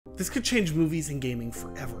This could change movies and gaming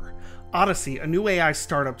forever. Odyssey, a new AI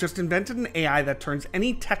startup, just invented an AI that turns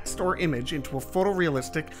any text or image into a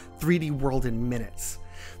photorealistic 3D world in minutes.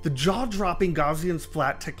 The jaw-dropping Gaussian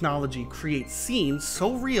splat technology creates scenes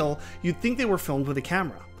so real you'd think they were filmed with a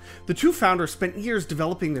camera. The two founders spent years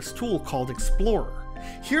developing this tool called Explorer.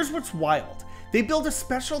 Here's what's wild. They built a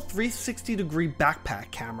special 360-degree backpack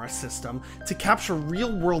camera system to capture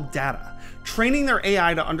real-world data, training their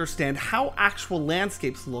AI to understand how actual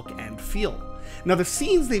landscapes look and feel. Now, the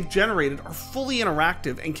scenes they've generated are fully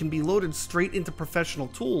interactive and can be loaded straight into professional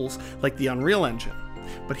tools like the Unreal Engine.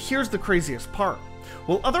 But here's the craziest part.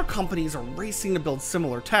 While other companies are racing to build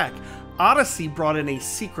similar tech, Odyssey brought in a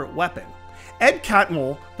secret weapon. Ed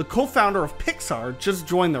Catmull, the co-founder of Pixar, just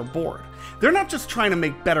joined their board. They're not just trying to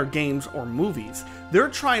make better games or movies, they're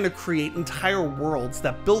trying to create entire worlds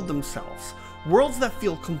that build themselves, worlds that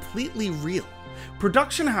feel completely real.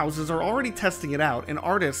 Production houses are already testing it out, and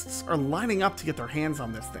artists are lining up to get their hands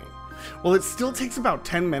on this thing. While it still takes about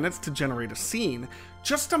 10 minutes to generate a scene,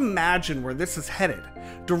 just imagine where this is headed.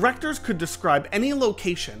 Directors could describe any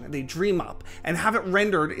location they dream up and have it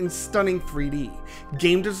rendered in stunning 3D.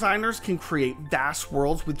 Game designers can create vast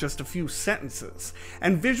worlds with just a few sentences.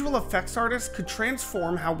 And visual effects artists could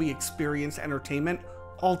transform how we experience entertainment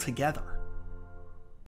altogether.